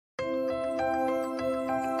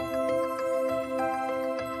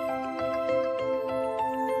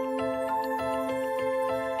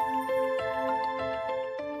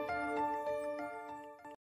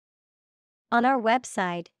On our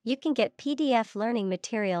website, you can get PDF learning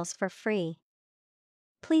materials for free.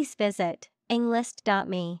 Please visit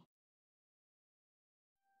englist.me.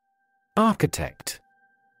 Architect.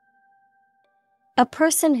 A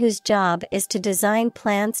person whose job is to design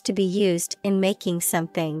plans to be used in making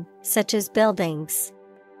something, such as buildings.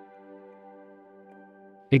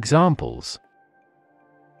 Examples: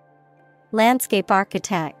 Landscape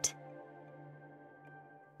architect.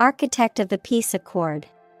 Architect of the peace accord.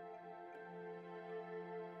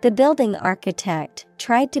 The building architect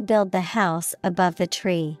tried to build the house above the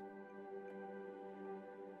tree.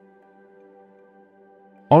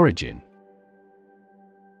 Origin.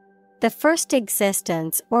 The first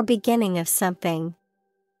existence or beginning of something.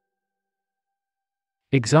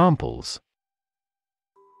 Examples: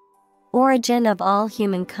 Origin of all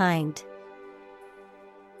humankind.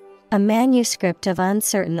 A manuscript of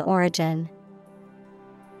uncertain origin.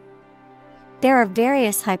 There are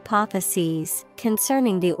various hypotheses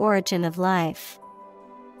concerning the origin of life.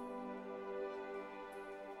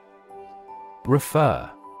 Refer.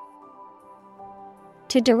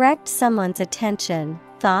 To direct someone's attention,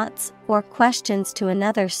 thoughts, or questions to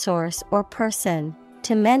another source or person,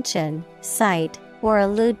 to mention, cite, or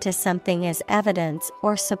allude to something as evidence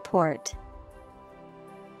or support.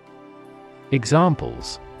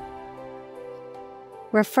 Examples: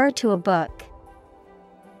 Refer to a book.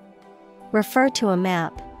 Refer to a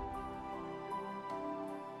map.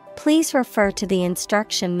 Please refer to the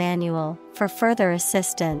instruction manual for further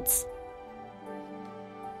assistance.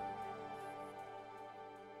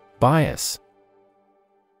 Bias.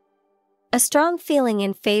 A strong feeling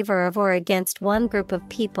in favor of or against one group of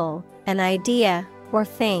people, an idea, or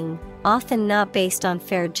thing, often not based on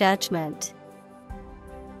fair judgment.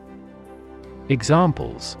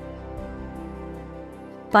 Examples: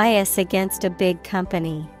 Bias against a big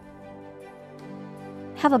company.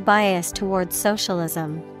 Have a bias towards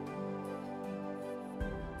socialism.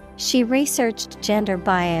 She researched gender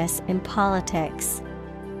bias in politics.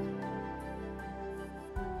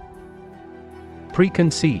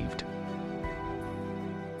 Preconceived.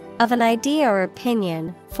 Of an idea or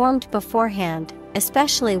opinion formed beforehand,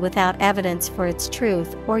 especially without evidence for its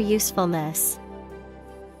truth or usefulness.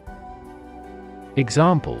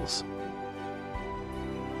 Examples: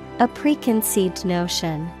 A preconceived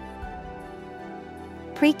notion.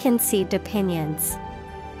 Preconceived opinions.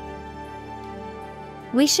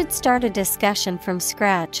 We should start a discussion from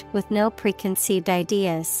scratch with no preconceived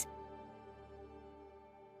ideas.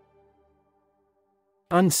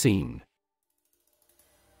 Unseen.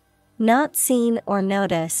 Not seen or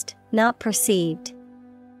noticed, not perceived.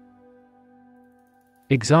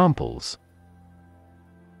 Examples: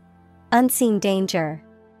 Unseen danger.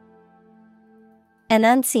 An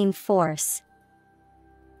unseen force.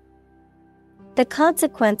 The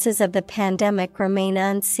consequences of the pandemic remain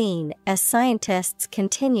unseen as scientists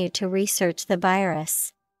continue to research the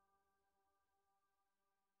virus.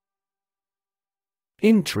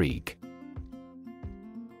 Intrigue.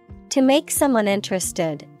 To make someone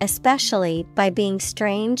interested, especially by being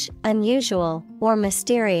strange, unusual, or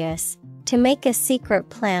mysterious. To make a secret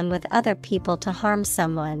plan with other people to harm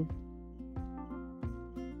someone.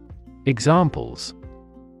 Examples: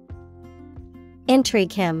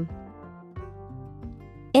 Intrigue him.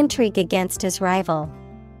 Intrigue against his rival.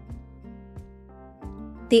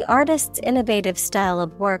 The artist's innovative style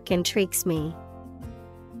of work intrigues me.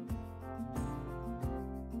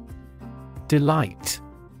 Delight.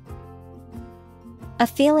 A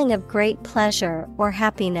feeling of great pleasure or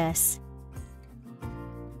happiness.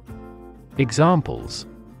 Examples: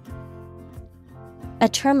 A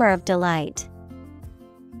tremor of delight.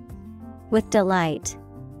 With delight.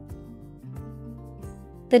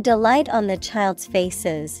 The delight on the child's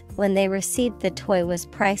faces when they received the toy was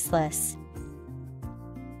priceless.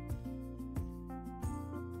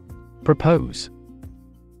 Propose.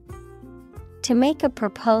 To make a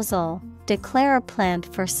proposal, declare a plan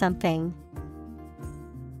for something.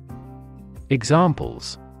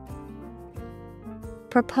 Examples: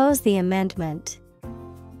 Propose the amendment.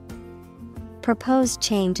 Propose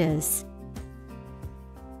changes.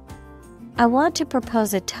 I want to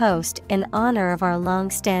propose a toast in honor of our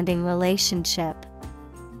long-standing relationship.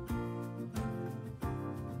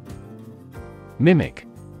 Mimic.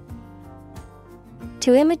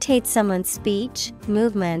 To imitate someone's speech,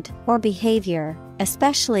 movement, or behavior,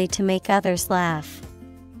 especially to make others laugh.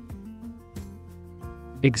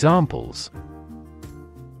 Examples: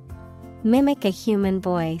 Mimic a human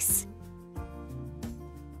voice.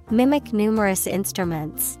 Mimic numerous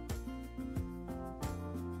instruments.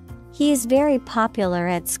 He is very popular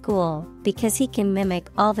at school because he can mimic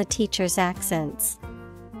all the teachers' accents.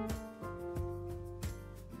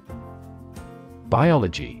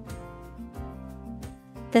 Biology.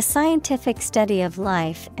 The scientific study of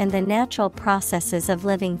life and the natural processes of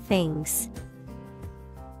living things.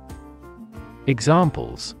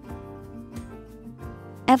 Examples: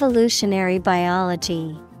 Evolutionary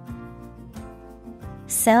biology,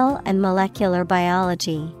 cell and molecular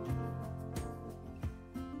biology.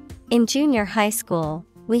 In junior high school,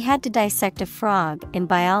 we had to dissect a frog in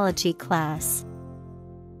biology class.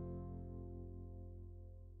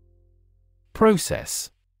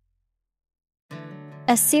 Process.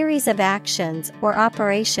 A series of actions or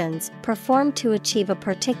operations performed to achieve a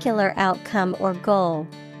particular outcome or goal.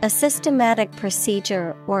 A systematic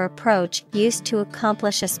procedure or approach used to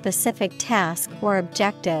accomplish a specific task or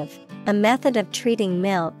objective. A method of treating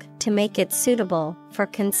milk to make it suitable for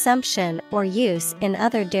consumption or use in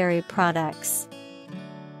other dairy products.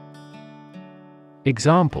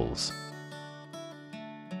 Examples: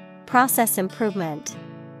 Process improvement,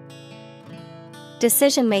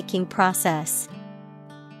 decision-making process.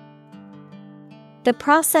 The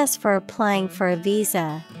process for applying for a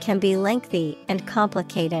visa can be lengthy and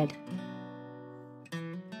complicated.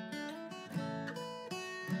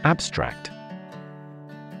 Abstract.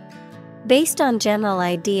 Based on general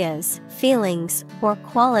ideas, feelings, or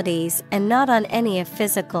qualities and not on any of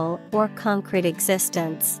physical or concrete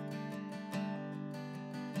existence.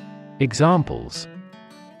 Examples: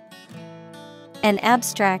 An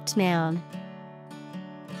abstract noun.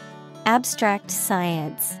 Abstract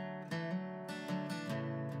science.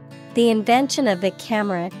 The invention of the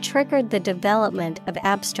camera triggered the development of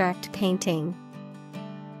abstract painting.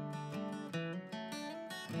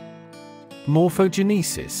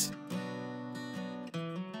 Morphogenesis.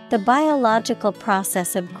 The biological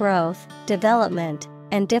process of growth, development,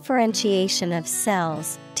 and differentiation of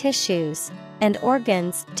cells, tissues, and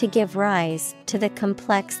organs to give rise to the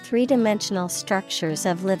complex three-dimensional structures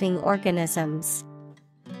of living organisms.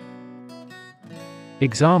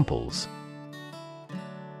 Examples: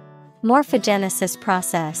 Morphogenesis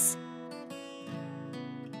process.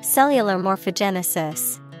 Cellular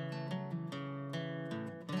morphogenesis.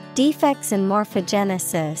 Defects in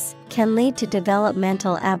morphogenesis can lead to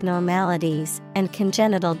developmental abnormalities and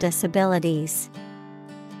congenital disabilities.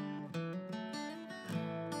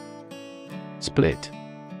 Split.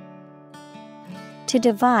 To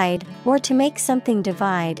divide, or to make something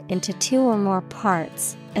divide into two or more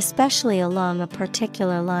parts, especially along a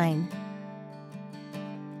particular line.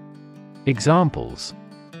 Examples: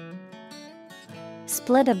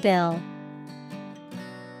 Split a bill.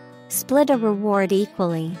 Split a reward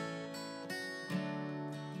equally.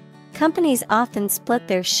 Companies often split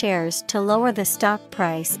their shares to lower the stock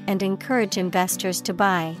price and encourage investors to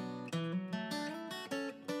buy.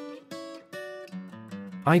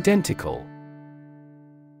 Identical.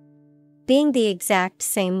 Being the exact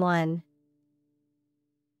same one.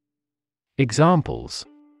 Examples: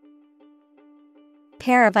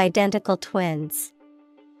 Pair of identical twins.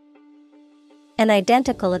 An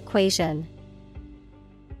identical equation.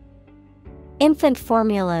 Infant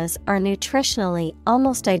formulas are nutritionally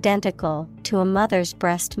almost identical to a mother's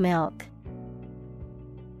breast milk.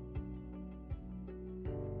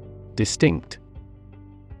 Distinct.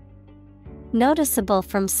 Noticeable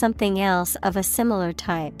from something else of a similar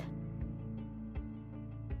type.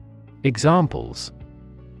 Examples: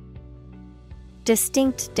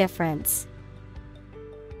 Distinct difference.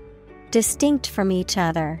 Distinct from each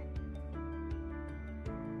other.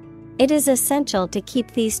 It is essential to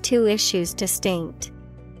keep these two issues distinct.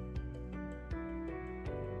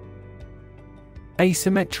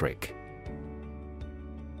 Asymmetric.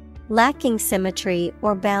 Lacking symmetry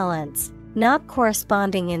or balance, not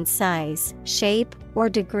corresponding in size, shape, or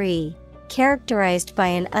degree, characterized by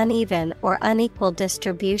an uneven or unequal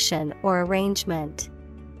distribution or arrangement.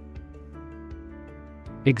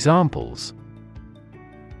 Examples: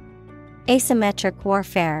 Asymmetric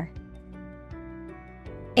warfare.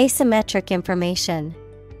 Asymmetric information.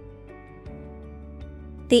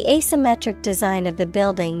 The asymmetric design of the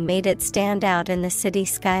building made it stand out in the city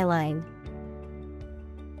skyline.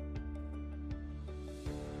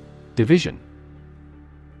 Division.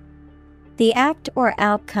 The act or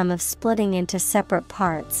outcome of splitting into separate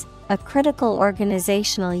parts, a critical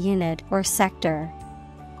organizational unit or sector.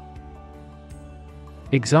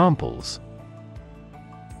 Examples: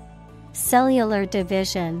 Cellular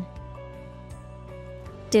division.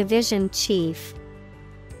 Division chief.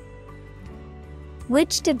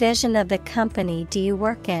 Which division of the company do you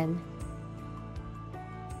work in?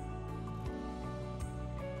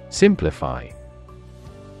 Simplify.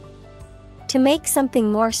 To make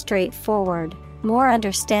something more straightforward, more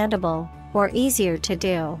understandable, or easier to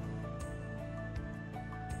do.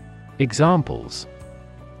 Examples: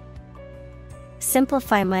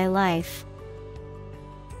 simplify my life.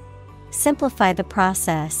 Simplify the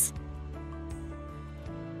process.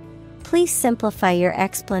 Please simplify your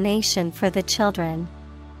explanation for the children.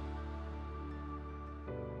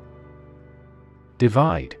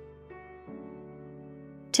 Divide.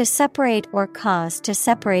 To separate or cause to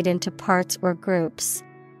separate into parts or groups.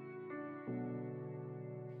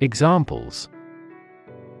 Examples: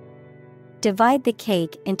 divide the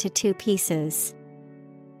cake into 2 pieces.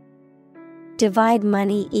 Divide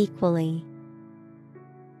money equally.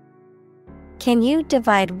 Can you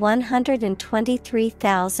divide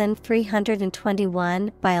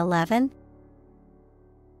 123,321 by 11?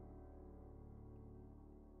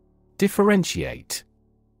 Differentiate.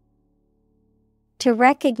 To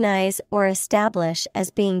recognize or establish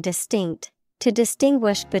as being distinct, to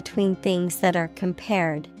distinguish between things that are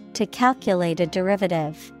compared, to calculate a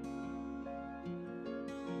derivative.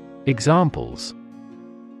 Examples: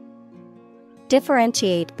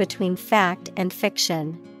 differentiate between fact and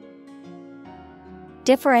fiction.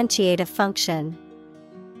 Differentiate a function.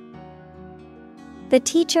 The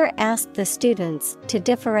teacher asked the students to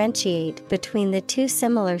differentiate between the 2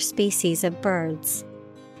 similar species of birds.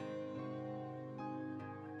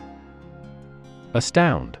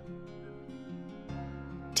 Astound.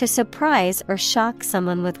 To surprise or shock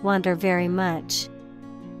someone with wonder very much.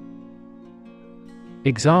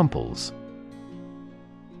 Examples: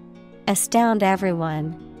 astound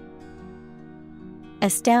everyone.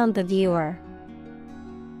 Astound the viewer.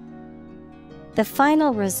 The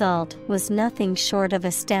final result was nothing short of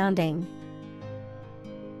astounding.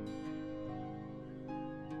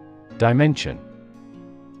 Dimension.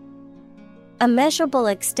 A measurable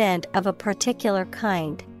extent of a particular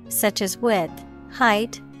kind, such as width,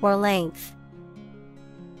 height, or length.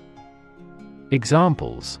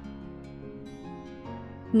 Examples: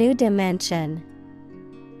 new dimension.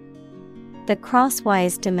 The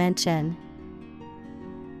crosswise dimension.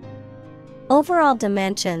 Overall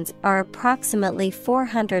dimensions are approximately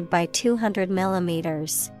 400 by 200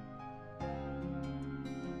 millimeters.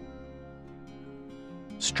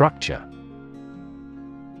 Structure.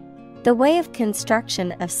 The way of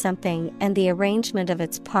construction of something and the arrangement of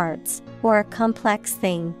its parts, or a complex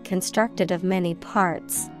thing constructed of many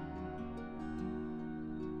parts.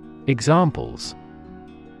 Examples: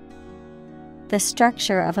 the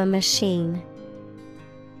structure of a machine.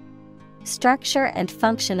 Structure and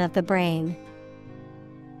function of the brain.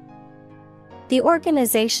 The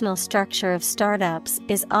organizational structure of startups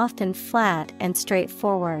is often flat and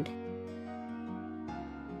straightforward.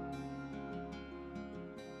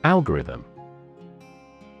 Algorithm.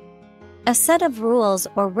 A set of rules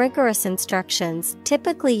or rigorous instructions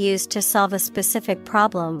typically used to solve a specific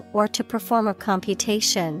problem or to perform a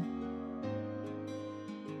computation.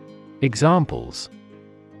 Examples: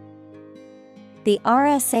 the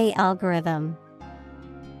RSA algorithm.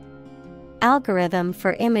 Algorithm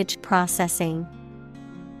for image processing.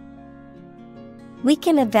 We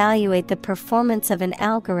can evaluate the performance of an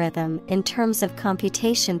algorithm in terms of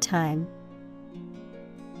computation time.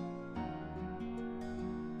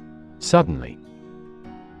 Suddenly.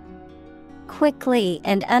 Quickly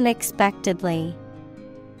and unexpectedly.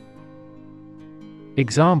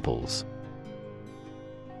 Examples: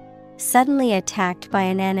 suddenly attacked by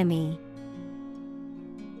an enemy.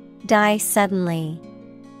 Die suddenly.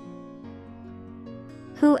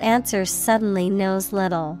 Who answers suddenly knows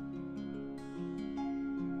little.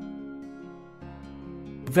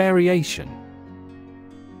 Variation.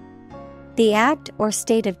 The act or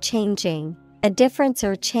state of changing, a difference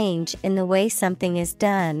or change in the way something is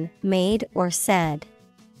done, made, or said.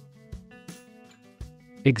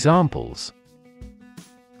 Examples: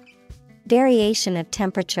 variation of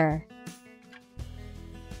temperature.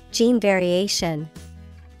 Gene variation.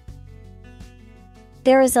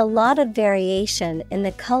 There is a lot of variation in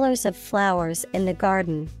the colors of flowers in the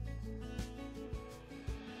garden.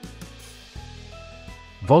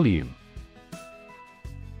 Volume.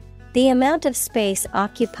 The amount of space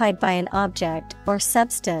occupied by an object or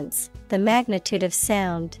substance, the magnitude of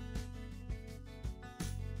sound.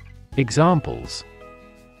 Examples: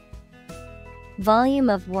 volume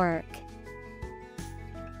of work.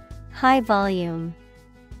 High volume.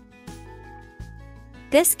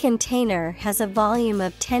 This container has a volume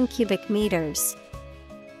of 10 cubic meters.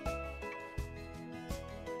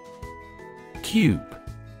 Cube.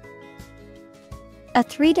 A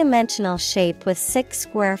 3-dimensional shape with 6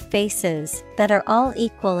 square faces that are all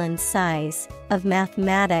equal in size, of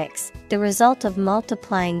mathematics, the result of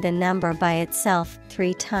multiplying the number by itself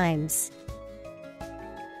 3 times.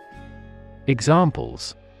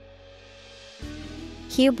 Examples: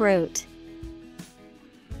 Cube root.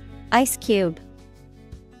 Ice cube.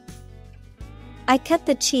 I cut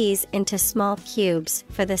the cheese into small cubes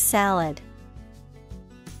for the salad.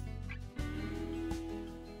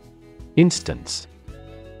 Instance.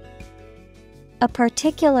 A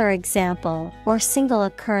particular example or single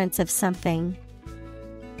occurrence of something.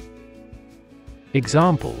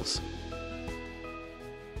 Examples.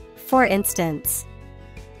 For instance.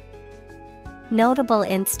 Notable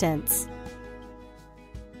instance.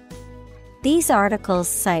 These articles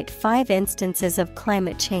cite 5 instances of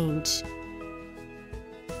climate change.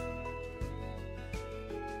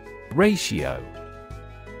 Ratio.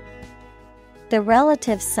 The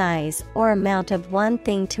relative size or amount of one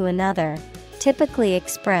thing to another, typically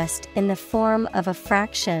expressed in the form of a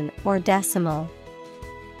fraction or decimal.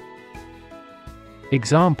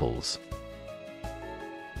 Examples.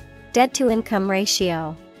 Debt-to-income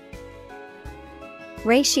ratio.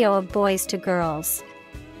 Ratio of boys to girls.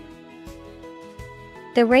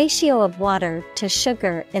 The ratio of water to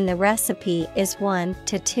sugar in the recipe is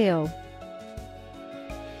 1:2.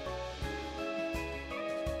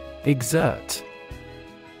 Exert.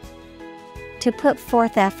 To put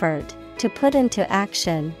forth effort, to put into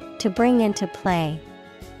action, to bring into play.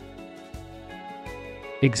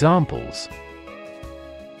 Examples.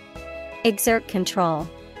 Exert control.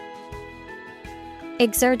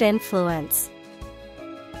 Exert influence.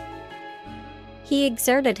 He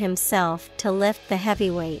exerted himself to lift the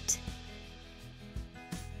heavy weight.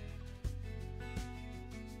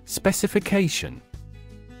 Specification.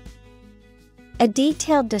 A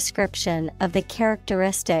detailed description of the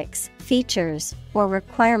characteristics, features, or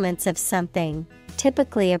requirements of something,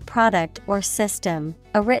 typically a product or system,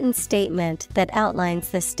 a written statement that outlines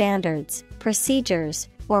the standards, procedures,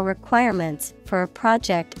 or requirements for a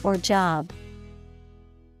project or job.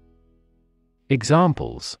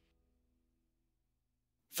 Examples.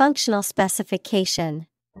 Functional specification.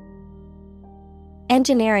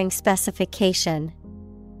 Engineering specification.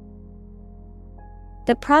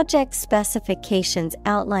 The project specifications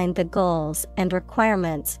outline the goals and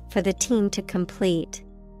requirements for the team to complete.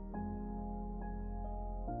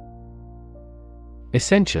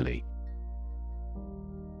 Essentially.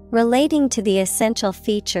 Relating to the essential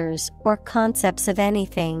features or concepts of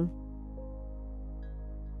anything.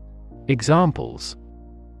 Examples.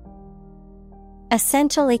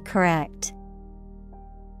 Essentially correct.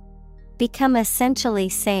 Become essentially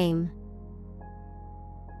same.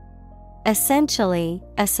 Essentially,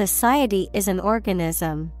 a society is an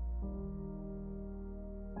organism.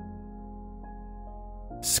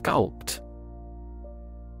 Sculpt.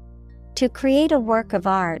 To create a work of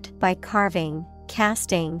art by carving,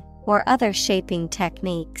 casting, or other shaping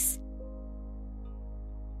techniques.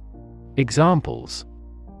 Examples.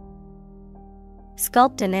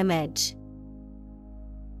 Sculpt an image.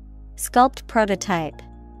 Sculpt prototype.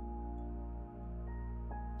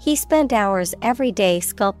 He spent hours every day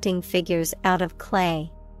sculpting figures out of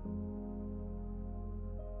clay.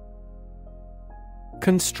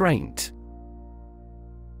 Constraint.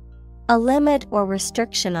 A limit or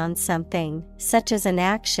restriction on something, such as an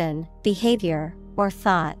action, behavior, or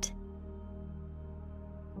thought.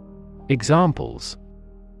 Examples.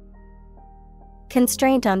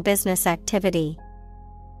 Constraint on business activity.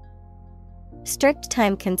 Strict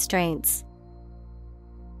time constraints.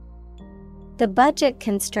 The budget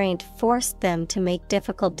constraint forced them to make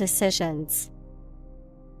difficult decisions.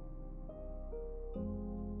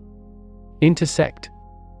 Intersect.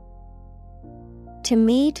 To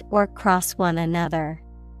meet or cross one another.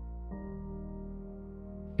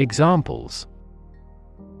 Examples.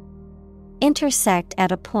 Intersect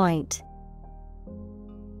at a point.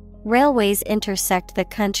 Railways intersect the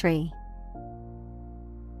country.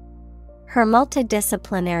 Her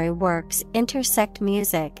multidisciplinary works intersect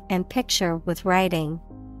music and picture with writing.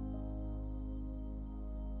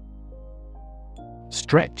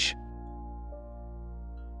 Stretch.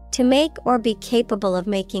 To make or be capable of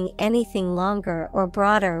making anything longer or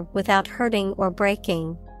broader without hurting or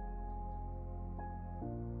breaking.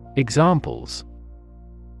 Examples.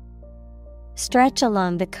 Stretch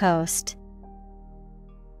along the coast.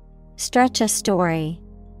 Stretch a story.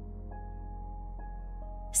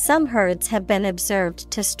 Some herds have been observed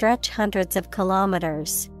to stretch hundreds of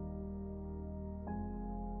kilometers.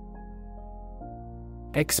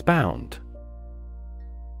 Expound.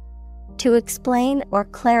 To explain or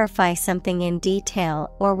clarify something in detail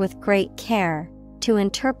or with great care, to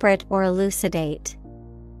interpret or elucidate.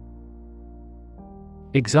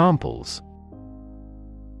 Examples.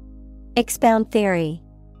 Expound theory.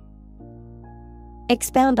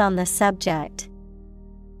 Expound on the subject.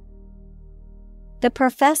 The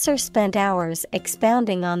professor spent hours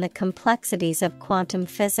expounding on the complexities of quantum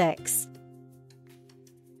physics.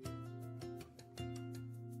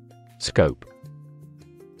 Scope.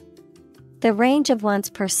 The range of one's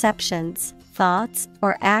perceptions, thoughts,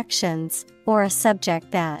 or actions, or a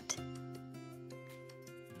subject that.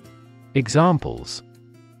 Examples.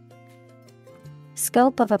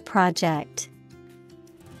 Scope of a project.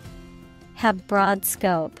 Have broad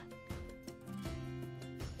scope.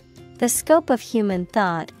 The scope of human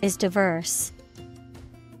thought is diverse.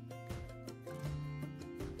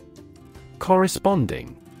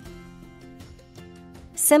 Corresponding.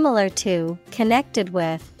 Similar to, connected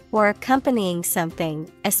with, or accompanying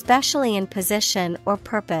something, especially in position or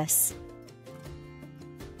purpose.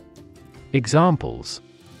 Examples.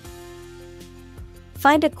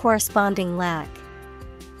 Find a corresponding lack.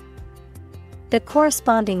 The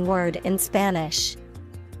corresponding word in Spanish.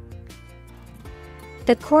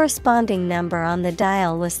 The corresponding number on the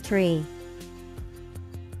dial was 3.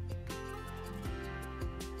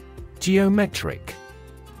 Geometric.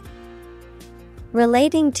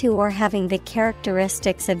 Relating to or having the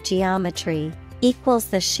characteristics of geometry, equals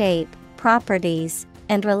the shape, properties,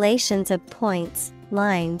 and relations of points,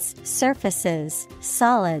 lines, surfaces,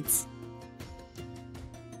 solids.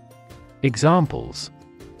 Examples.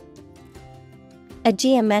 A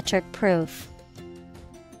geometric proof.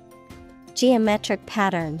 Geometric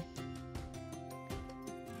pattern.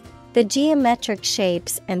 The geometric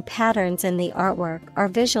shapes and patterns in the artwork are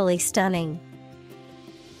visually stunning.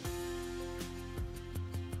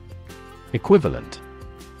 Equivalent.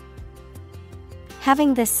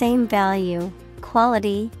 Having the same value,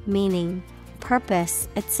 quality, meaning, purpose,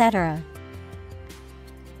 etc.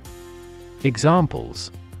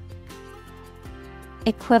 Examples.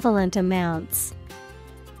 Equivalent amounts.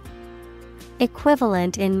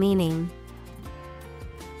 Equivalent in meaning.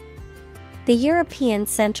 The European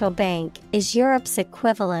Central Bank is Europe's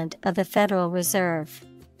equivalent of the Federal Reserve.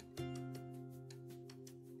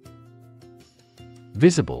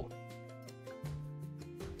 Visible.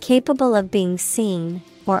 Capable of being seen,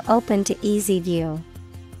 or open to easy view.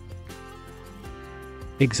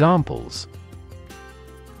 Examples.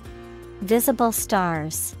 Visible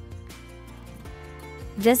stars.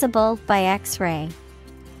 Visible by X-ray.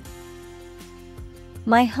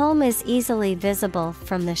 My home is easily visible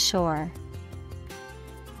from the shore.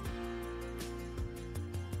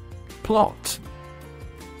 Plot.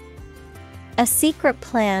 A secret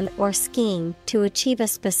plan or scheme to achieve a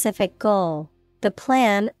specific goal. The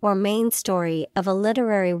plan or main story of a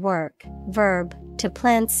literary work. Verb, to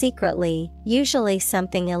plan secretly, usually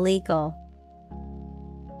something illegal.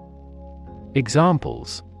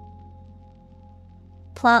 Examples.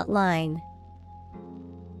 Plot line.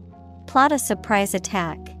 Plot a surprise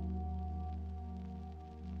attack.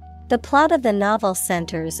 The plot of the novel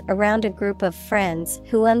centers around a group of friends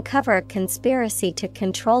who uncover a conspiracy to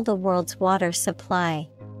control the world's water supply.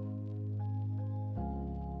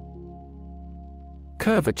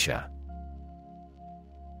 Curvature.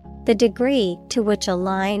 The degree to which a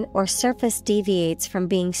line or surface deviates from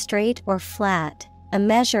being straight or flat, a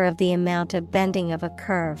measure of the amount of bending of a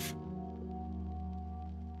curve.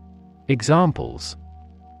 Examples.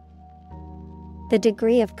 The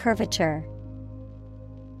degree of curvature.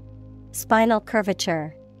 Spinal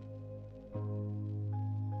curvature.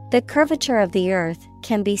 The curvature of the Earth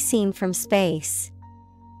can be seen from space.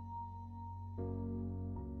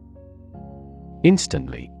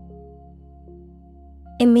 Instantly.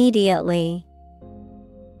 Immediately.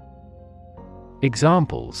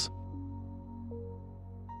 Examples.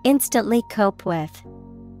 Instantly cope with.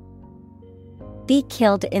 Be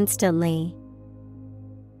killed instantly.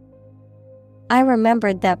 I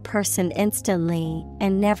remembered that person instantly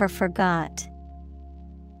and never forgot.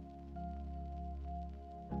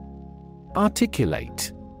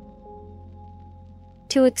 Articulate.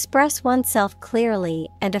 To express oneself clearly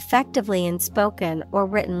and effectively in spoken or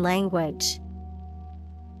written language.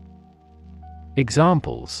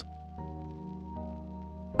 Examples.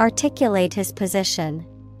 Articulate his position.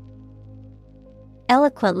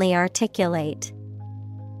 Eloquently articulate.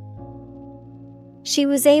 She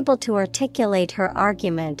was able to articulate her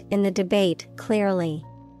argument in the debate clearly.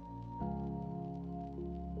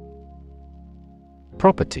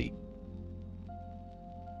 Property.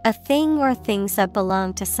 A thing or things that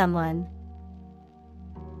belong to someone.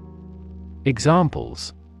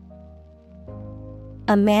 Examples.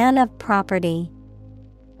 A man of property.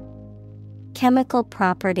 Chemical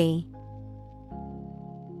property.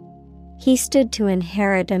 He stood to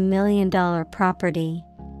inherit $1 million property.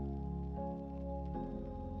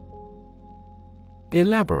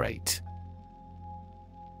 Elaborate.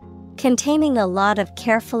 Containing a lot of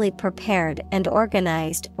carefully prepared and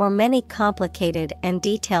organized or many complicated and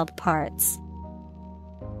detailed parts.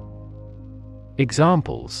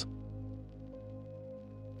 Examples: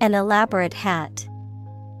 An elaborate hat.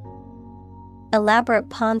 Elaborate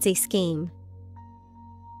Ponzi scheme.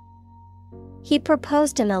 He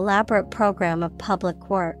proposed an elaborate program of public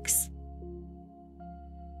works.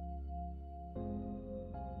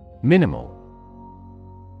 Minimal.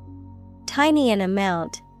 Tiny in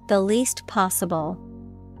amount, the least possible.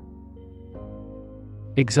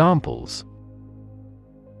 Examples: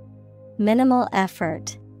 Minimal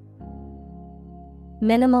effort.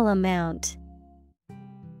 Minimal amount.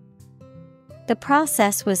 The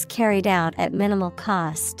process was carried out at minimal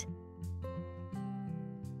cost.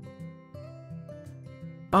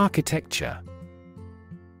 Architecture.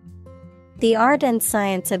 The art and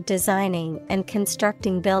science of designing and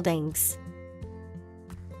constructing buildings.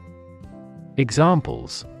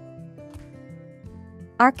 Examples: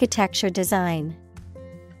 Architecture design.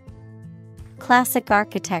 Classic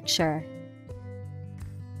architecture.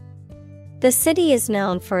 The city is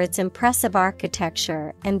known for its impressive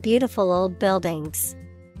architecture and beautiful old buildings.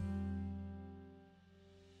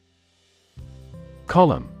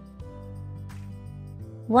 Column.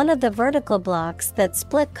 One of the vertical blocks that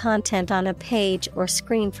split content on a page or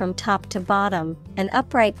screen from top to bottom, an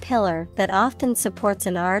upright pillar that often supports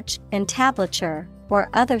an arch, entablature, or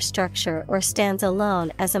other structure or stands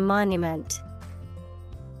alone as a monument.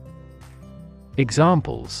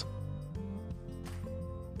 Examples: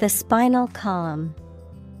 The spinal column.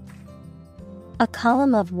 A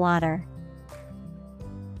column of water.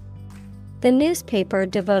 The newspaper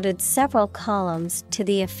devoted several columns to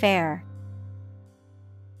the affair.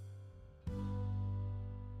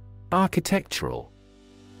 Architectural.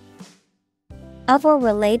 Of or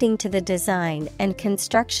relating to the design and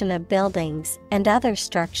construction of buildings and other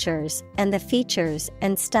structures and the features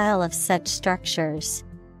and style of such structures.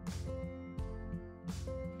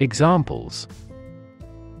 Examples: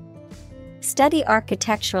 Study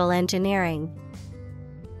architectural engineering.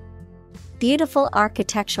 Beautiful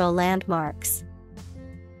architectural landmarks.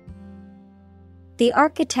 The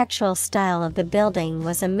architectural style of the building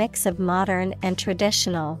was a mix of modern and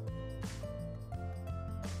traditional.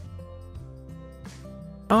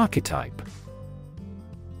 Archetype.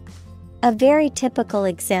 A very typical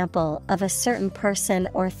example of a certain person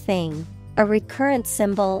or thing, a recurrent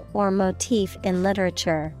symbol or motif in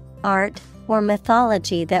literature, art, or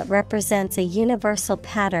mythology that represents a universal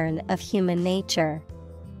pattern of human nature.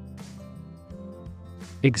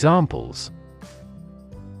 Examples: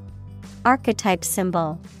 Archetype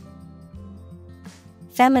symbol.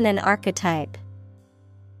 Feminine archetype.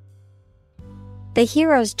 The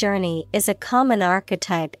hero's journey is a common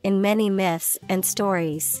archetype in many myths and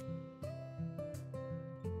stories.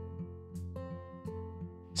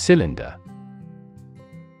 Cylinder.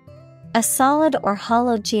 A solid or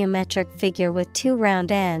hollow geometric figure with two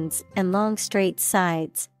round ends and long straight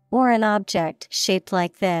sides, or an object shaped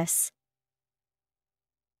like this.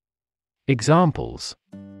 Examples: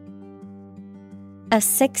 A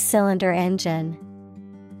 6-cylinder engine.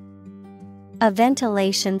 A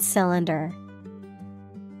ventilation cylinder.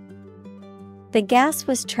 The gas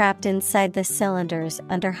was trapped inside the cylinders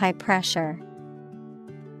under high pressure.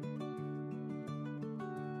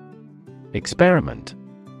 Experiment.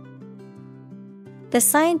 The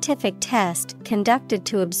scientific test conducted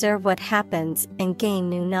to observe what happens and gain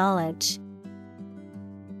new knowledge.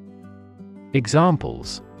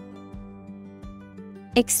 Examples: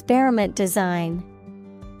 Experiment design.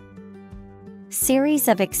 Series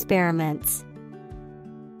of experiments.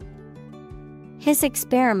 His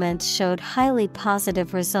experiments showed highly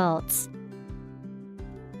positive results.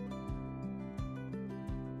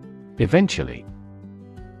 Eventually.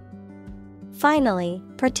 Finally,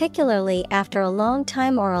 particularly after a long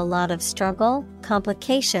time or a lot of struggle,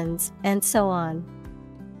 complications, and so on.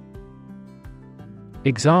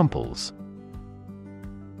 Examples: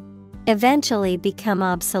 Eventually become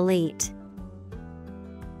obsolete.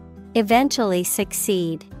 Eventually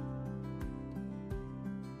succeed.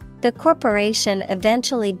 The corporation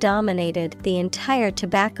eventually dominated the entire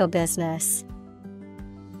tobacco business.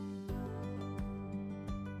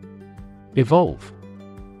 Evolve.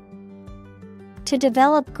 To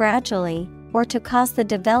develop gradually, or to cause the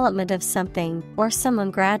development of something or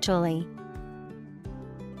someone gradually.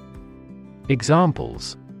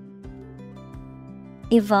 Examples: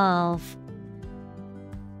 Evolve.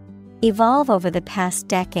 Evolve over the past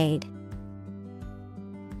decade.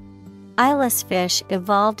 Eyeless fish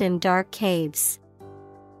evolved in dark caves.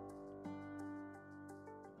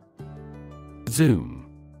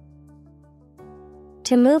 To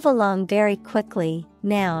To move along very quickly,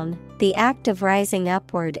 noun, the act of rising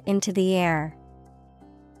upward into the air.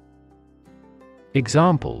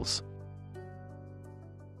 Examples: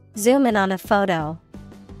 Zoom in on a photo.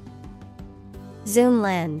 Zoom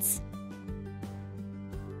lens.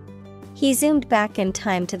 He zoomed back in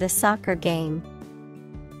time to the soccer game.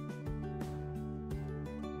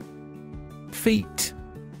 Feat.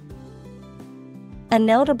 A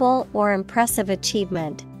notable or impressive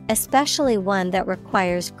achievement, especially one that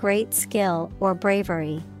requires great skill or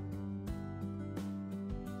bravery.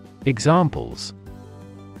 Examples: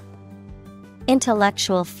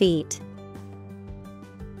 Intellectual feat.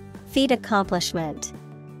 Feat accomplishment.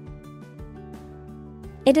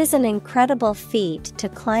 It is an incredible feat to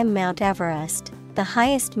climb Mount Everest, the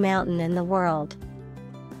highest mountain in the world.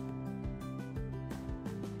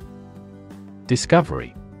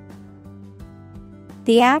 Discovery.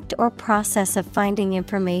 The act or process of finding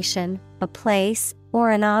information, a place, or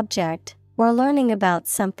an object, or learning about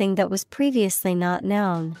something that was previously not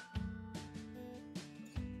known.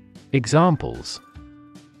 Examples: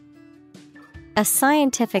 A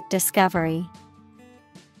scientific discovery.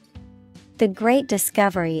 The great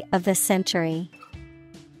discovery of the century.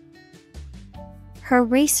 Her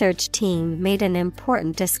research team made an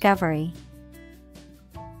important discovery.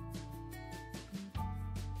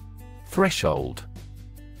 Threshold.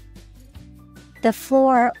 The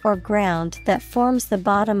floor or ground that forms the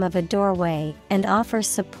bottom of a doorway and offers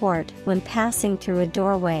support when passing through a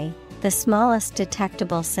doorway, the smallest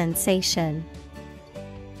detectable sensation.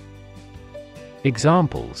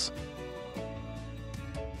 Examples: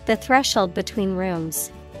 The threshold between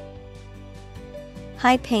rooms.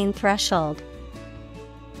 High pain threshold.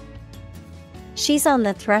 She's on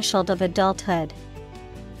the threshold of adulthood.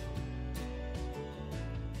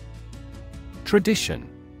 Tradition.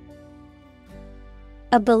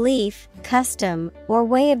 A belief, custom, or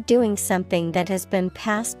way of doing something that has been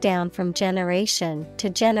passed down from generation to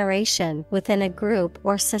generation within a group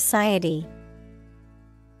or society.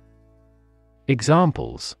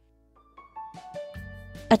 Examples: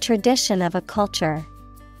 A tradition of a culture.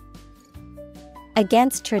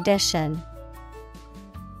 Against tradition.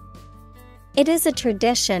 It is a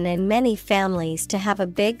tradition in many families to have a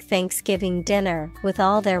big Thanksgiving dinner with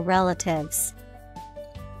all their relatives.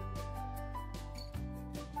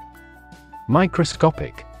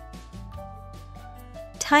 Microscopic.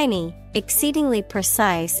 Tiny, exceedingly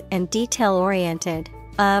precise and detail-oriented,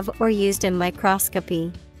 of or used in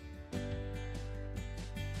microscopy.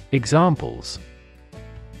 Examples: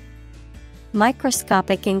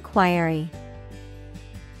 Microscopic inquiry.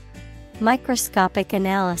 Microscopic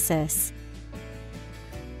analysis.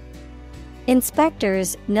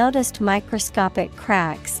 Inspectors noticed microscopic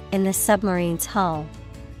cracks in the submarine's hull.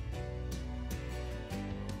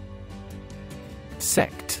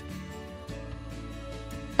 Sect.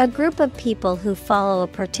 A group of people who follow a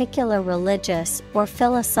particular religious or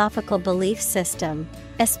philosophical belief system,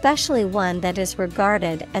 especially one that is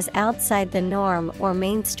regarded as outside the norm or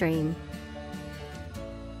mainstream.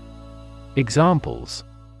 Examples: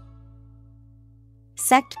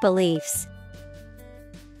 Sect beliefs.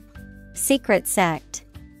 Secret sect.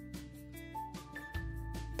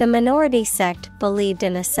 The minority sect believed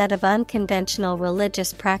in a set of unconventional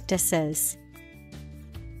religious practices.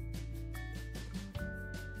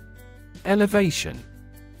 Elevation.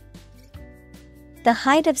 The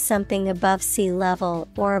height of something above sea level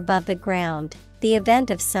or above the ground, the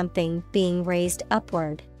event of something being raised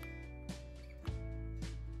upward.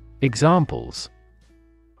 Examples: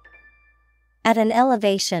 At an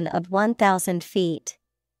elevation of 1,000 feet.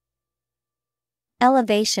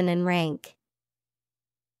 Elevation in rank.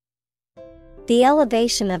 The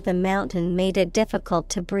elevation of the mountain made it difficult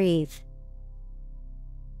to breathe.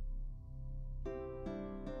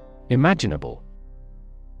 Imaginable.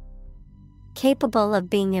 Capable of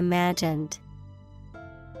being imagined.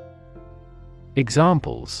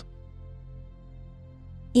 Examples: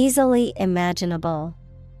 Easily imaginable.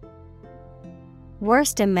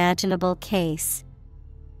 Worst imaginable case.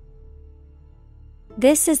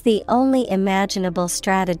 This is the only imaginable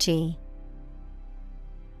strategy.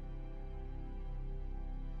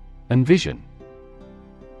 Envision.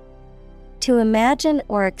 To imagine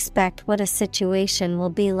or expect what a situation will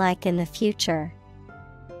be like in the future.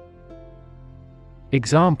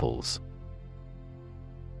 Examples: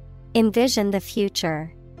 Envision the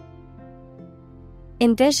future.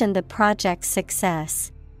 Envision the project's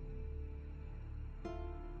success.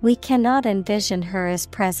 We cannot envision her as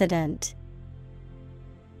president.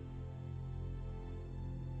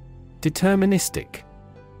 Deterministic.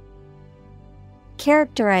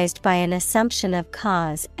 Characterized by an assumption of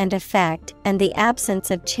cause and effect and the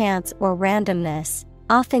absence of chance or randomness,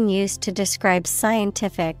 often used to describe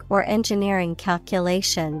scientific or engineering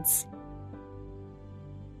calculations.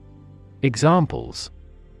 Examples: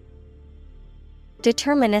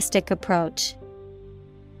 Deterministic approach.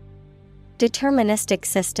 Deterministic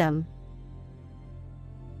system.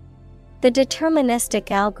 The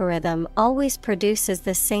deterministic algorithm always produces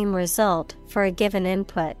the same result for a given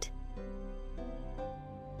input.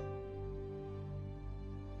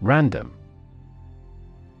 Random.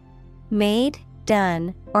 Made,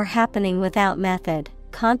 done, or happening without method,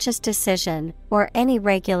 conscious decision, or any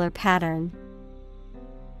regular pattern.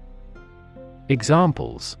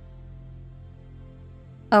 Examples: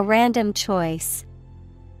 A random choice.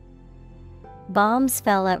 Bombs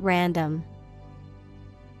fell at random.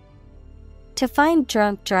 To find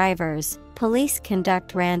drunk drivers, police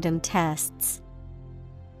conduct random tests.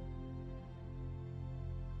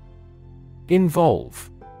 Involve.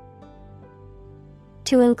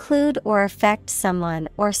 To include or affect someone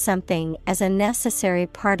or something as a necessary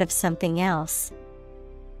part of something else.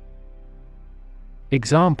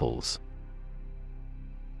 Examples: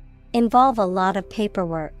 Involve a lot of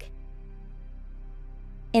paperwork.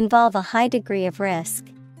 Involve a high degree of risk.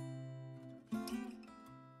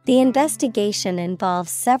 The investigation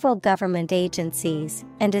involves several government agencies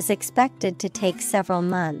and is expected to take several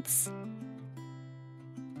months.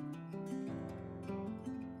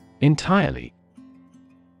 Entirely.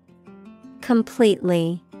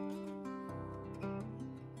 Completely.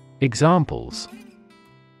 Examples: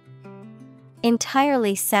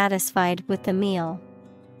 Entirely satisfied with the meal.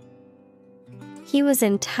 He was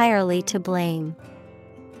entirely to blame.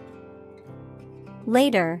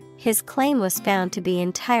 Later, his claim was found to be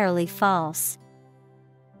entirely false.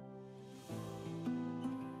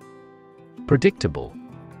 Predictable.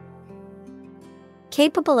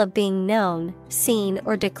 Capable of being known, seen,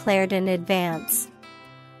 or declared in advance.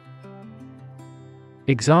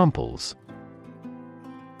 Examples: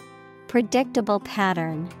 Predictable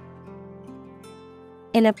pattern.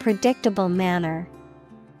 In a predictable manner.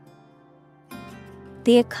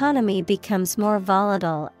 The economy becomes more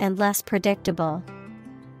volatile and less predictable.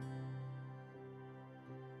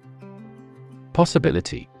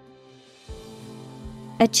 Possibility.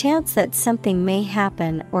 A chance that something may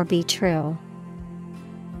happen or be true.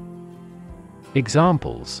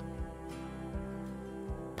 Examples: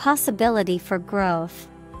 Possibility for growth.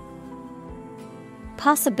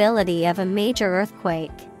 Possibility of a major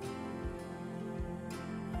earthquake.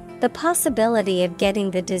 The possibility of getting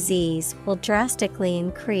the disease will drastically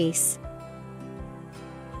increase.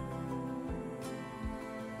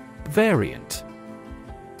 Variant.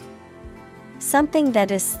 Something that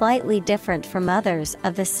is slightly different from others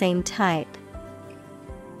of the same type.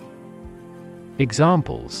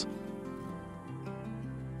 Examples: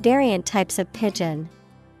 Variant types of pigeon.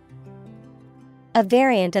 A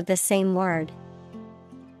variant of the same word.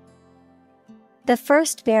 The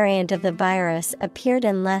first variant of the virus appeared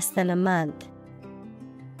in less than a month.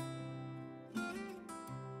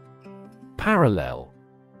 Parallel.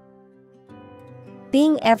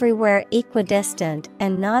 Being everywhere equidistant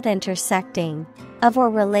and not intersecting, of or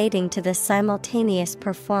relating to the simultaneous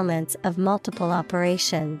performance of multiple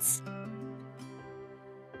operations.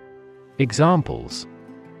 Examples: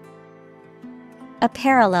 A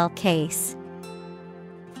parallel case.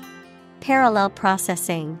 Parallel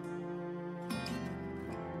processing.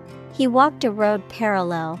 He walked a road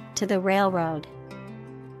parallel to the railroad.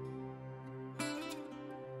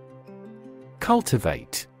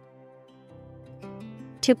 Cultivate.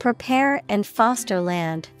 To prepare and foster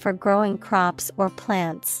land for growing crops or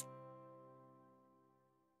plants.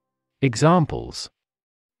 Examples: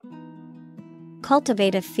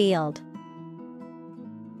 Cultivate a field.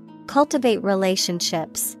 Cultivate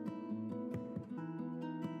relationships.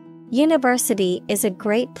 University is a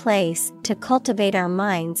great place to cultivate our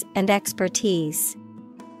minds and expertise.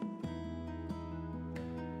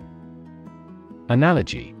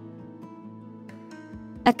 Analogy.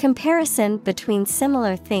 A comparison between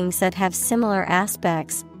similar things that have similar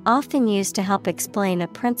aspects, often used to help explain a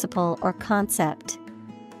principle or concept.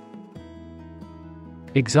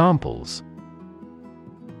 Examples: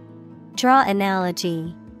 Draw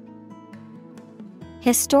analogy.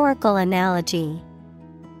 Historical analogy.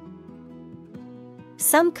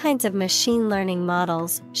 Some kinds of machine learning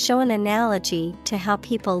models show an analogy to how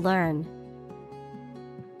people learn.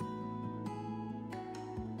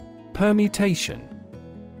 Permutation.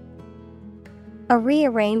 A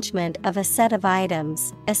rearrangement of a set of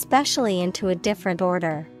items, especially into a different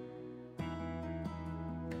order.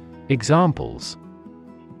 Examples: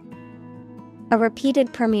 A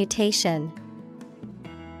repeated permutation.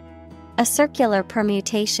 A circular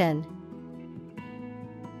permutation.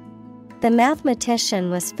 The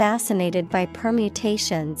mathematician was fascinated by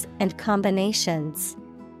permutations and combinations.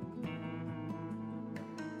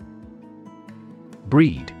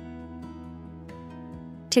 Breed.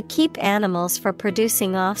 To keep animals for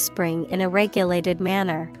producing offspring in a regulated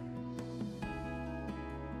manner.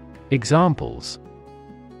 Examples: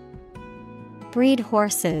 breed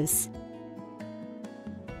horses,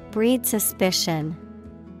 breed suspicion.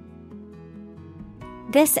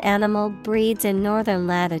 This animal breeds in northern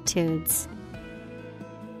latitudes.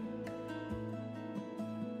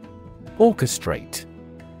 Orchestrate.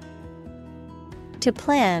 To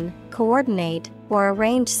plan, coordinate, or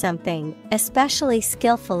arrange something, especially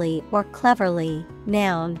skillfully or cleverly.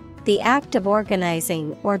 Noun, the act of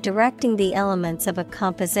organizing or directing the elements of a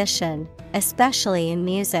composition, especially in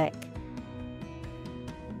music.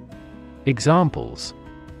 Examples: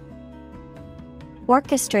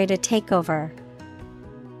 orchestrate a takeover,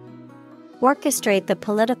 orchestrate the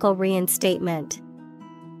political reinstatement.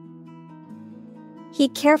 He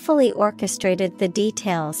carefully orchestrated the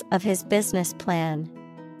details of his business plan.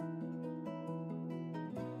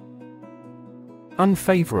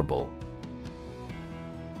 Unfavorable.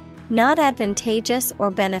 Not advantageous or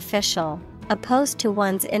beneficial, opposed to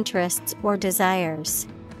one's interests or desires.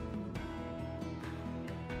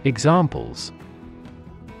 Examples: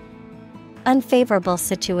 unfavorable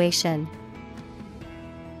situation,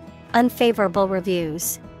 unfavorable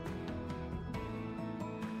reviews.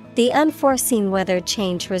 The unforeseen weather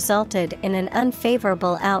change resulted in an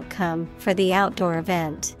unfavorable outcome for the outdoor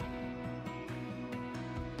event.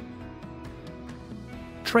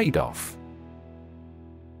 Trade-off.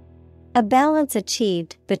 A balance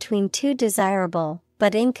achieved between two desirable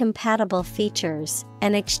but incompatible features,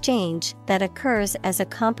 an exchange that occurs as a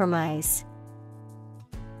compromise.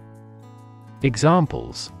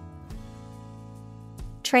 Examples: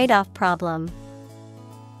 trade-off problem,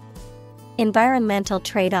 environmental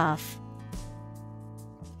trade-off.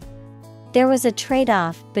 There was a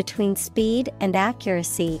trade-off between speed and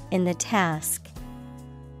accuracy in the task.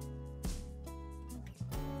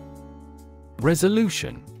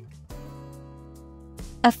 Resolution.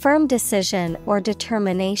 A firm decision or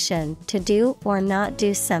determination to do or not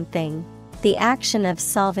do something, the action of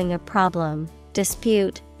solving a problem,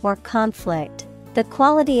 dispute, or conflict, the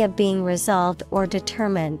quality of being resolved or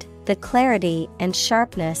determined, the clarity and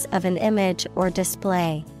sharpness of an image or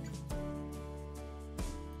display.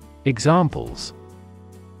 Examples: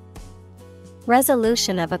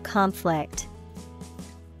 resolution of a conflict,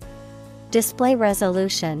 display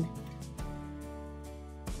resolution.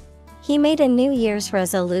 He made a New Year's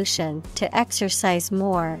resolution to exercise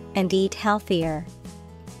more and eat healthier.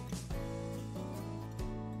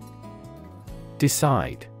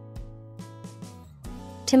 Decide.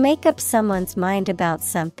 To make up someone's mind about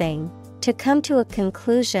something, to come to a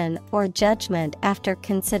conclusion or judgment after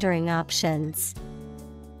considering options.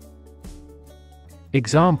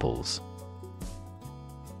 Examples: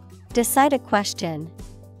 decide a question,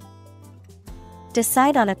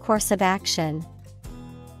 decide on a course of action.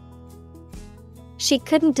 She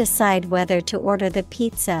couldn't decide whether to order the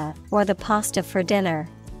pizza or the pasta for dinner.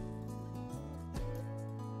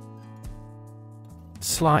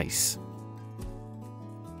 Slice.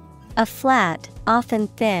 A flat, often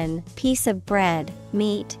thin, piece of bread,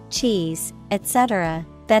 meat, cheese, etc.,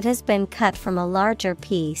 that has been cut from a larger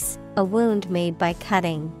piece, a wound made by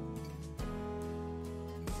cutting.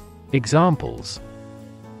 Examples: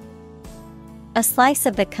 a slice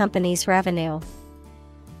of the company's revenue,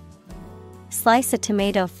 slice a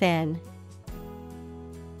tomato thin.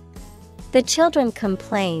 The children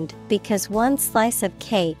complained because one slice of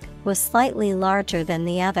cake was slightly larger than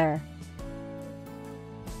the other.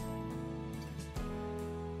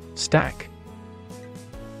 Stack.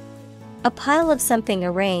 A pile of something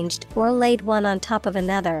arranged or laid one on top of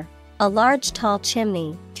another, a large tall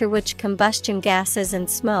chimney through which combustion gases and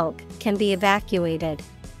smoke can be evacuated.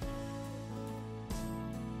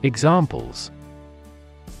 Examples: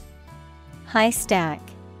 high stack,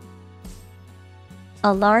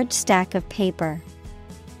 a large stack of paper.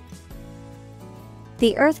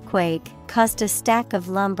 The earthquake caused a stack of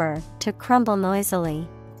lumber to crumble noisily.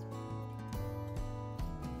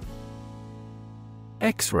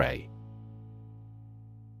 X-ray.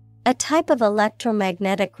 A type of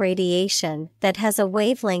electromagnetic radiation that has a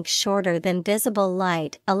wavelength shorter than visible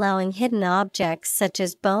light, allowing hidden objects such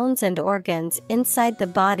as bones and organs inside the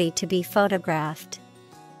body to be photographed.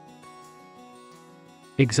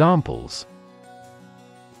 Examples: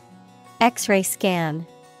 X-ray scan,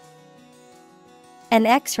 An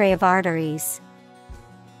X-ray of arteries.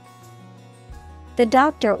 The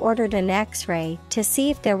doctor ordered an X-ray to see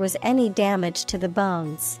if there was any damage to the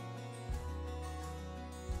bones.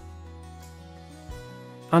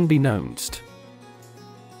 Unbeknownst.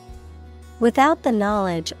 Without the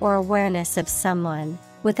knowledge or awareness of someone,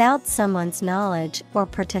 without someone's knowledge or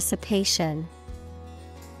participation.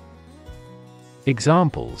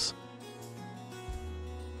 Examples: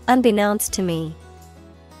 Unbeknownst to me.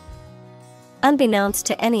 Unbeknownst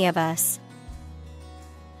to any of us.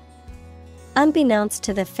 Unbeknownst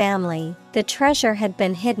to the family, the treasure had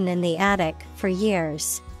been hidden in the attic for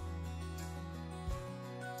years.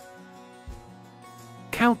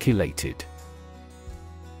 Calculated.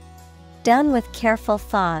 Done with careful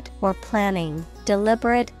thought or planning,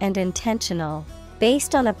 deliberate and intentional,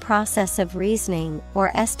 based on a process of reasoning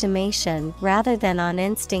or estimation rather than on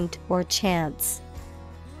instinct or chance.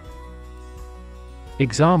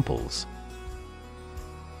 Examples: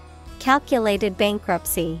 Calculated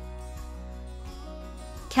bankruptcy.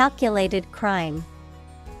 Calculated crime.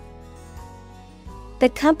 The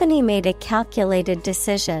company made a calculated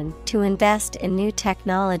decision to invest in new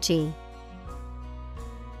technology.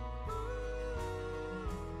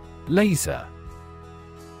 Laser.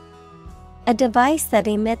 A device that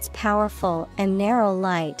emits powerful and narrow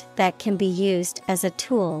light that can be used as a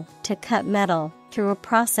tool to cut metal through a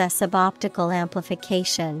process of optical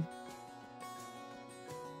amplification.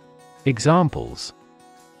 Examples: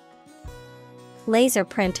 Laser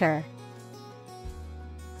printer.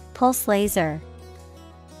 Pulse laser.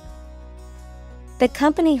 The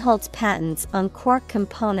company holds patents on core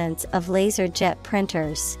components of laser jet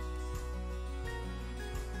printers.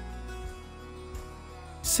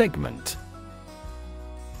 Segment.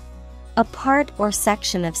 A part or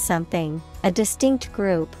section of something, a distinct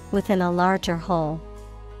group within a larger whole.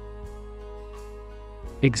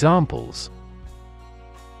 Examples: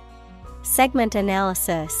 Segment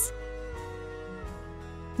analysis.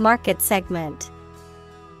 Market segment.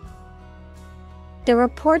 The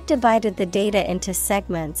report divided the data into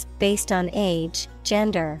segments based on age,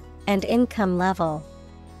 gender, and income level.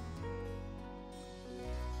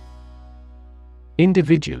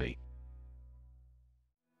 Individually.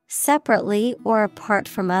 Separately or apart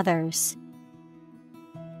from others.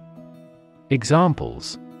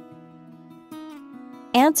 Examples: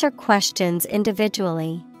 Answer questions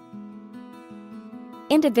individually.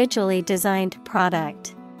 Individually designed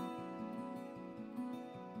product.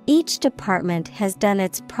 Each department has done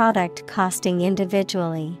its product costing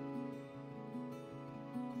individually.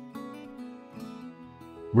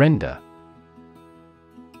 Render.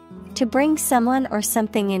 To bring someone or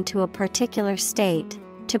something into a particular state,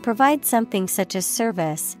 to provide something such as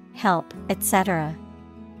service, help, etc.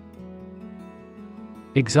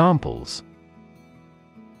 Examples: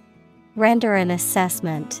 Render an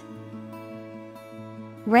assessment.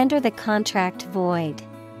 Render the contract void.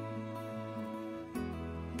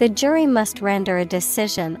 The jury must render a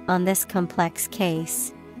decision on this complex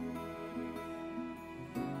case.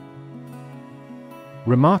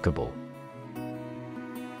 Remarkable.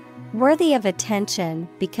 Worthy of attention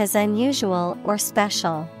because unusual or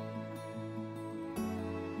special.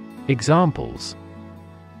 Examples: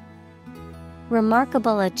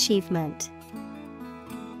 Remarkable achievement.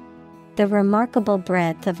 The remarkable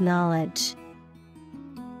breadth of knowledge.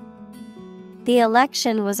 The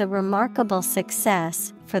election was a remarkable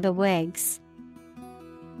success for the Whigs.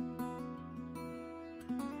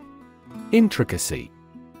 Intricacy.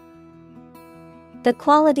 The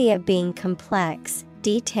quality of being complex,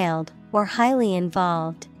 detailed, or highly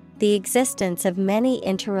involved, the existence of many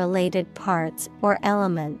interrelated parts or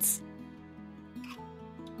elements.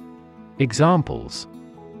 Examples: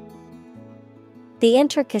 The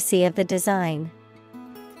intricacy of the design.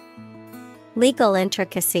 Legal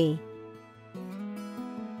intricacy.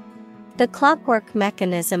 The clockwork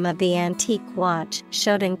mechanism of the antique watch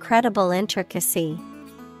showed incredible intricacy.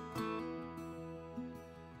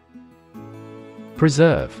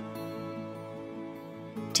 Preserve.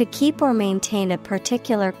 To keep or maintain a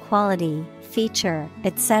particular quality, feature,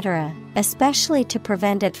 etc., especially to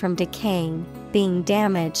prevent it from decaying, being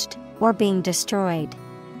damaged, or being destroyed.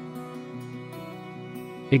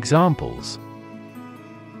 Examples: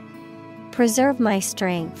 Preserve my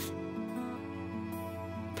strength.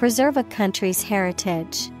 Preserve a country's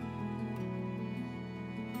heritage.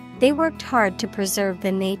 They worked hard to preserve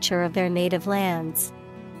the nature of their native lands.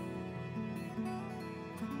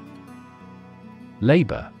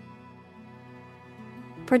 Labor.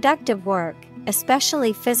 Productive work,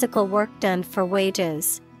 especially physical work done for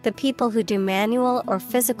wages, the people who do manual or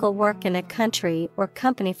physical work in a country or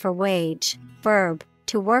company for wage. Verb,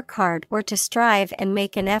 to work hard or to strive and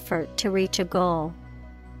make an effort to reach a goal.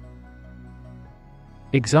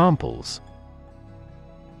 Examples: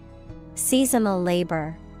 seasonal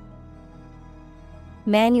labor,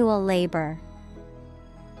 manual labor.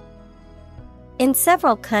 In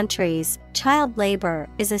several countries, child labor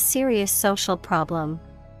is a serious social problem.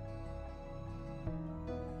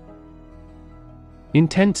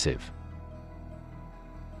 Intensive.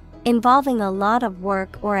 Involving a lot of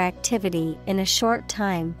work or activity in a short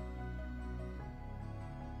time.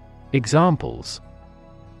 Examples: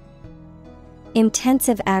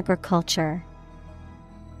 intensive agriculture,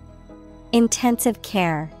 intensive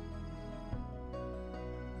care.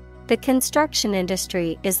 The construction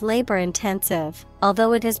industry is labor-intensive,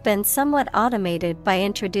 although it has been somewhat automated by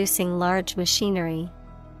introducing large machinery.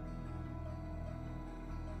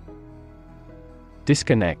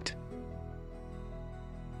 Disconnect.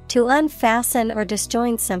 To unfasten or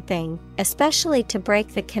disjoin something, especially to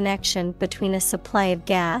break the connection between a supply of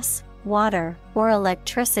gas, water, or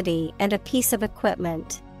electricity and a piece of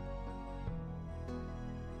equipment.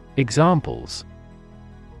 Examples: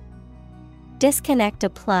 disconnect a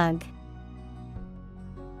plug,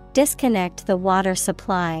 disconnect the water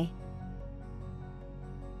supply.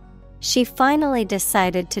 She finally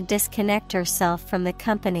decided to disconnect herself from the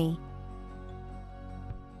company.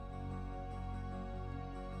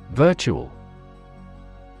 Virtual.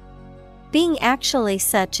 Being actually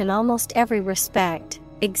such in almost every respect,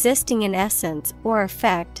 existing in essence or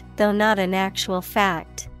effect, though not an actual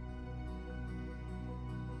fact.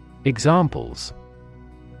 Examples: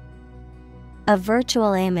 a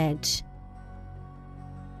virtual image,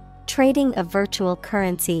 trading of virtual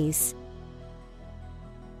currencies.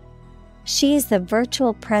 She is the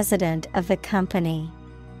virtual president of the company.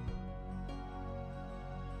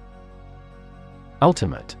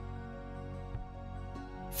 Ultimate.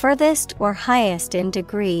 Furthest or highest in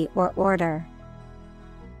degree or order.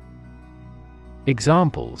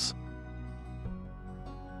 Examples: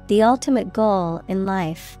 the ultimate goal in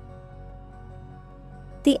life,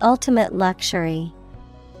 the ultimate luxury.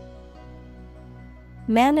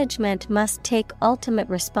 Management must take ultimate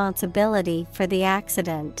responsibility for the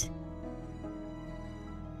accident.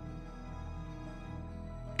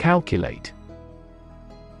 Calculate.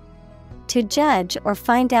 To judge or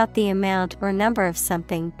find out the amount or number of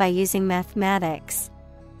something by using mathematics.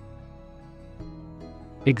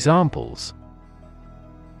 Examples: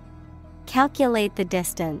 calculate the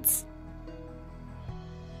distance,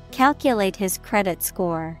 calculate his credit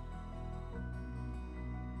score.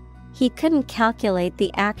 He couldn't calculate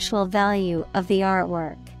the actual value of the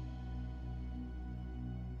artwork.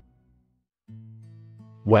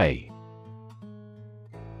 Weigh.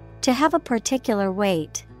 To have a particular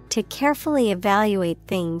weight, to carefully evaluate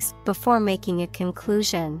things before making a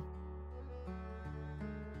conclusion.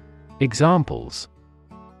 Examples: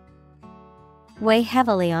 weigh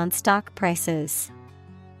heavily on stock prices,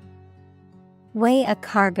 weigh a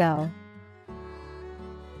cargo.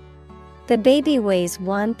 The baby weighs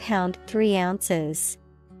 1 pound 3 ounces.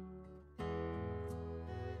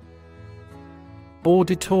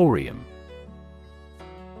 Auditorium.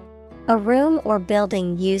 A room or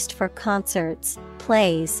building used for concerts,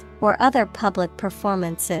 plays, or other public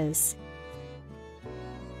performances.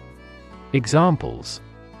 Examples: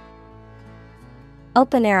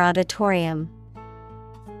 open-air auditorium,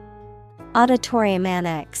 auditorium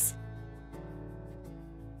annex.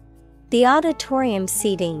 The auditorium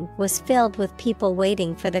seating was filled with people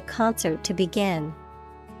waiting for the concert to begin.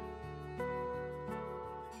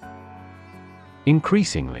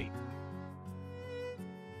 Increasingly.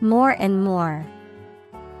 More and more.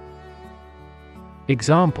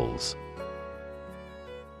 Examples: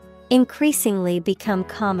 increasingly become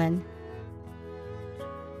common,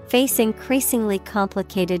 face increasingly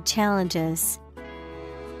complicated challenges.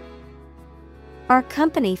 Our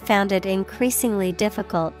company found it increasingly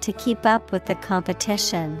difficult to keep up with the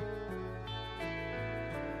competition.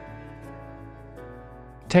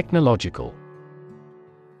 Technological.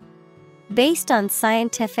 Based on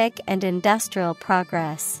scientific and industrial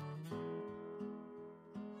progress.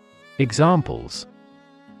 Examples: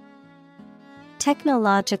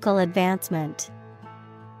 technological advancement,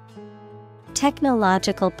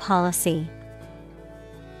 technological policy.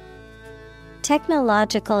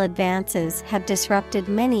 Technological advances have disrupted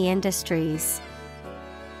many industries.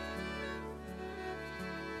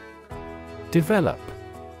 Develop.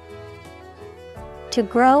 To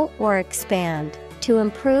grow or expand, to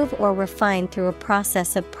improve or refine through a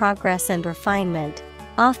process of progress and refinement,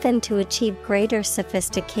 often to achieve greater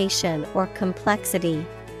sophistication or complexity,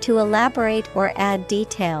 to elaborate or add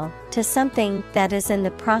detail to something that is in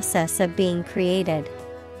the process of being created.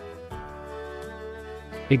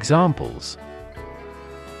 Examples: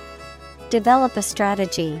 develop a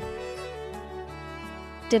strategy,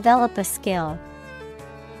 develop a skill.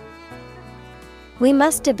 We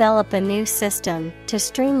must develop a new system to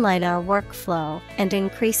streamline our workflow and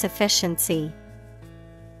increase efficiency.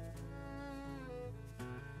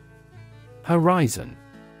 Horizon: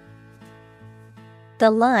 the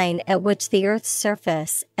line at which the Earth's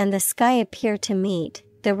surface and the sky appear to meet,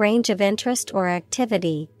 the range of interest or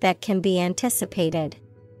activity that can be anticipated.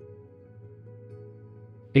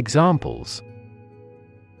 Examples: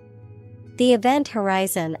 the event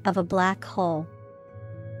horizon of a black hole.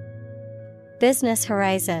 Business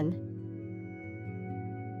horizon.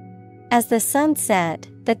 As the sun set,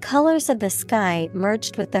 the colors of the sky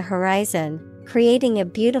merged with the horizon, creating a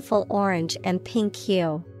beautiful orange and pink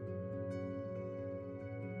hue.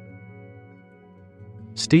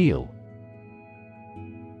 Steel: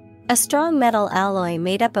 a strong metal alloy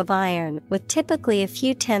made up of iron with typically a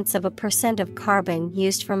few tenths of a % of carbon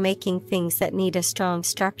used for making things that need a strong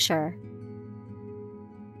structure.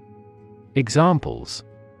 Examples: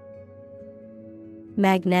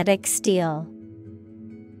 magnetic steel,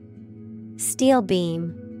 steel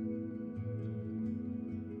beam.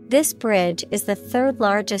 This bridge is the third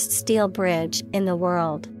largest steel bridge in the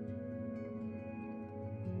world.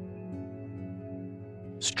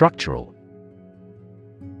 Structural: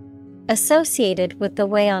 associated with the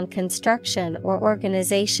way on construction or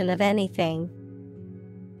organization of anything.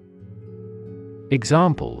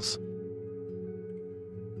 Examples: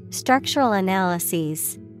 structural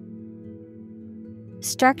analyses,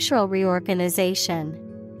 structural reorganization.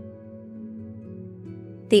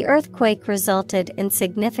 The earthquake resulted in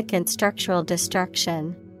significant structural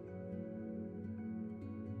destruction.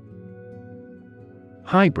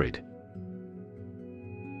 Hybrid: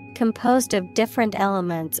 composed of different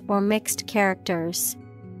elements or mixed characters.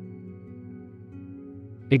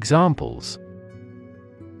 Examples: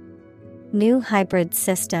 new hybrid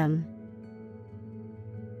system,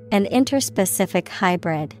 an interspecific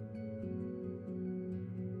hybrid.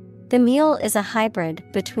 The mule is a hybrid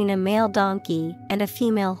between a male donkey and a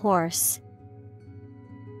female horse.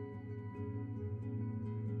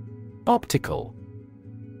 Optical: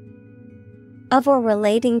 of or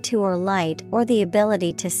relating to or light or the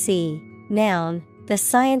ability to see. Noun, the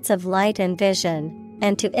science of light and vision,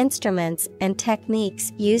 and to instruments and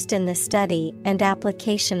techniques used in the study and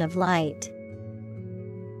application of light.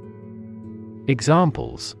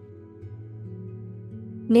 Examples: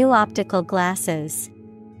 new optical glasses,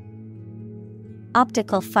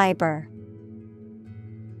 optical fiber.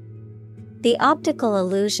 The optical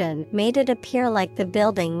illusion made it appear like the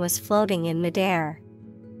building was floating in midair.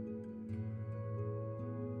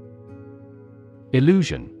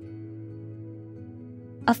 Illusion: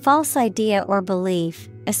 a false idea or belief,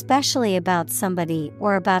 especially about somebody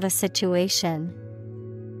or about a situation.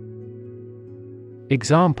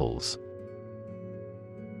 Examples: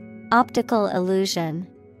 optical illusion,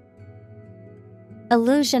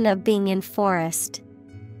 illusion of being in forest.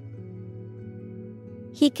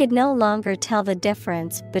 He could no longer tell the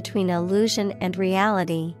difference between illusion and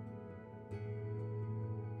reality.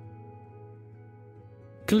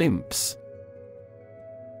 Glimpse: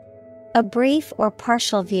 a brief or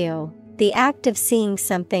partial view, the act of seeing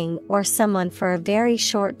something or someone for a very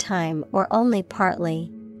short time or only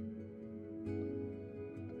partly.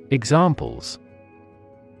 Examples: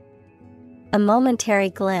 a momentary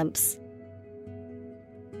glimpse,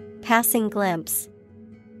 passing glimpse.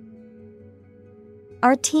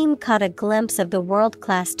 Our team caught a glimpse of the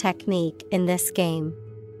world-class technique in this game.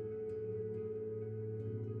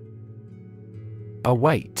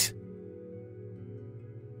 Await: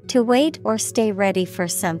 to wait or stay ready for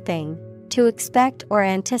something, to expect or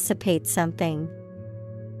anticipate something.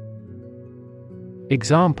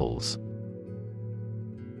 Examples: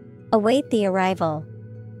 await the arrival,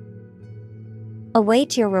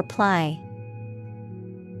 await your reply.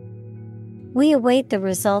 We await the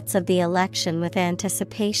results of the election with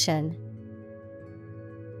anticipation.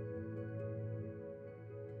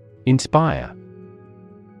 Inspire: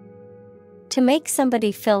 to make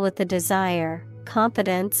somebody feel with a desire,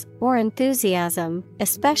 confidence, or enthusiasm,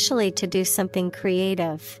 especially to do something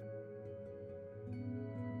creative.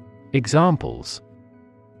 Examples: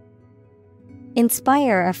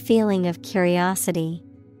 inspire a feeling of curiosity,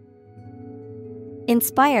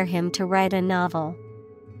 inspire him to write a novel.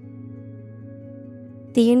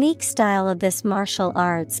 The unique style of this martial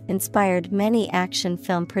arts inspired many action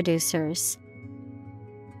film producers.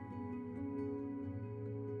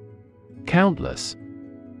 Countless: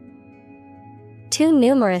 too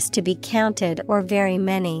numerous to be counted or very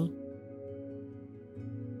many.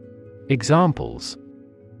 Examples: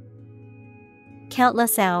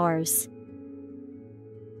 Countless hours.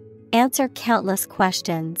 Answer countless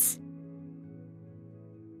questions.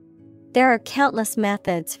 There are countless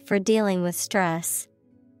methods for dealing with stress.